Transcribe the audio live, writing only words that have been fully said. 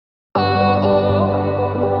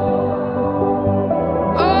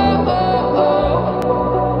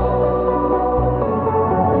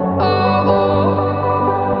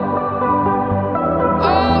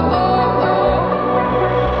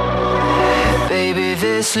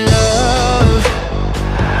this love,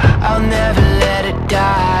 I'll never let it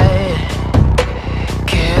die.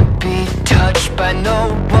 Can't be touched by no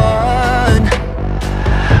one,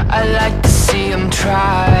 I like to see him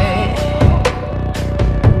try.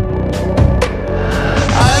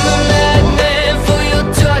 I'm a madman for your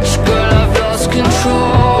touch, girl, I've lost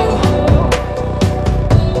control.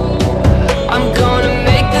 I'm gonna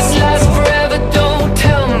make this last forever, don't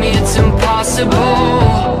tell me it's impossible.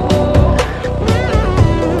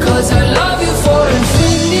 Cause I love you for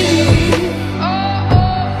infinity,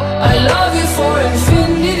 I love you for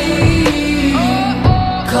infinity.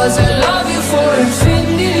 Cause I love you for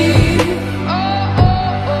infinity,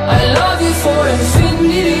 I love you for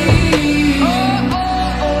infinity.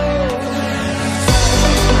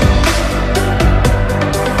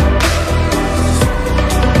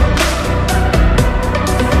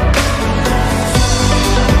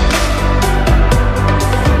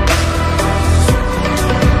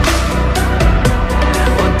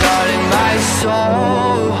 Well, darling, my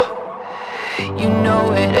soul, you know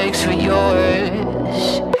it aches for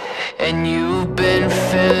yours, and you've been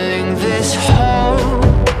filling this hole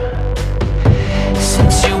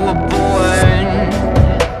since you were born.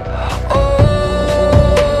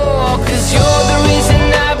 Oh, 'cause you're the reason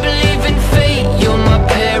I believe in fate, you're my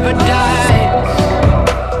paradise.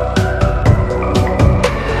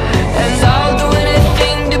 And I'll do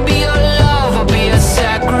anything to be your love, I'll be a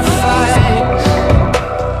sacrifice.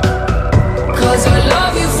 'Cause I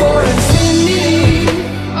love you for infinity,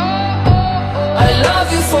 I love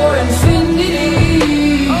you for infinity.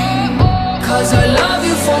 'Cause I love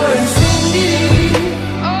you for infinity,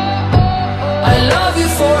 I love you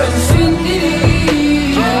for infinity.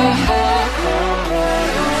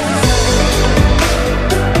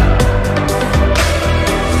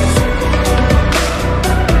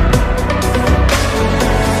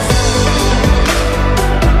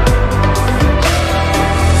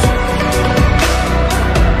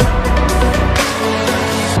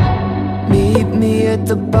 Meet me at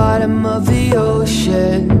the bottom of the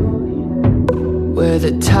ocean, where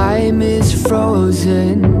the time is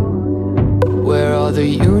frozen, where all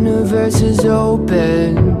the universe is open.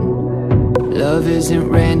 Love isn't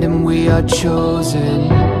random, we are chosen.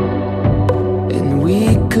 And we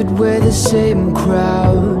could wear the same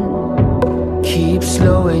crown, keep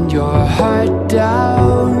slowing your heart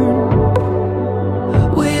down.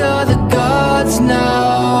 We are the gods now.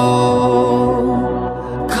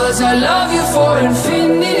 'Cause I love you for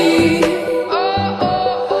infinity,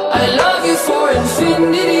 I love you for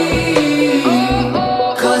infinity.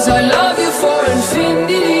 'Cause I love you for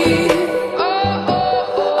infinity,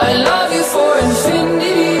 I love you for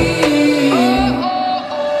infinity.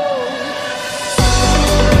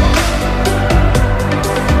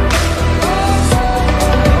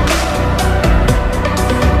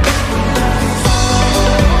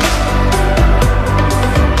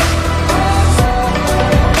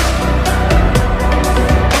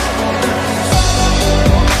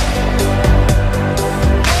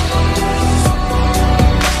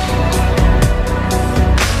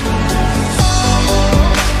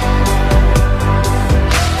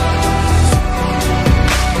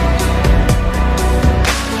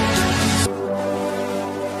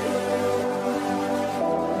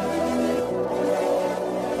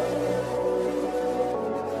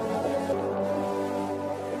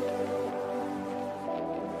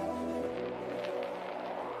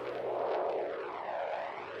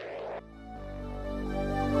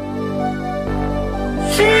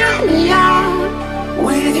 Fill me out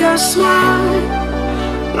with your smile,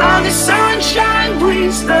 now the sunshine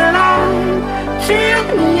brings the light. Fill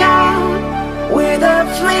me out with a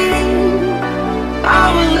flame, I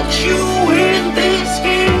will let you in this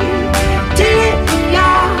game. Take me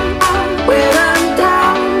out when I'm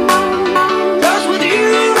down, 'cause with you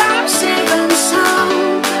I'm safe and sound.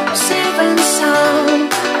 I'm safe and sound,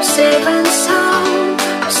 I'm safe and sound,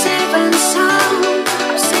 I'm safe and sound,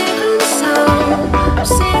 I'm safe and sound, I'm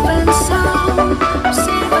safe and sound, I'm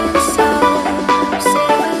safe and sound, I'm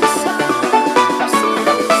safe and sound, I'm safe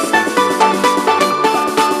and sound.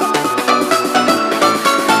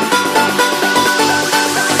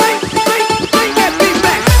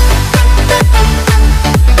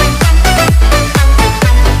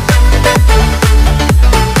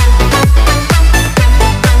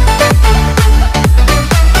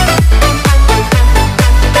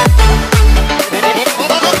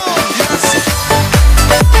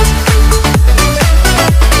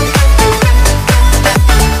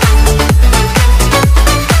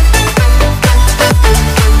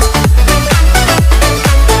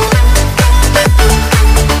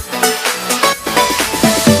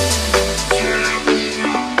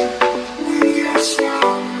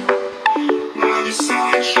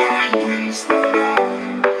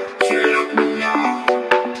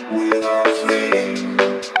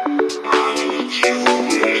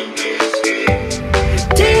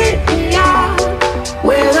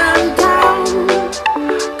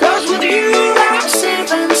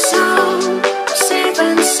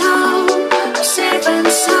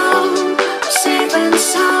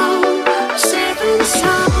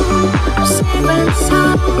 safe and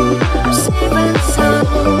sound, safe and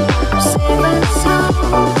sound.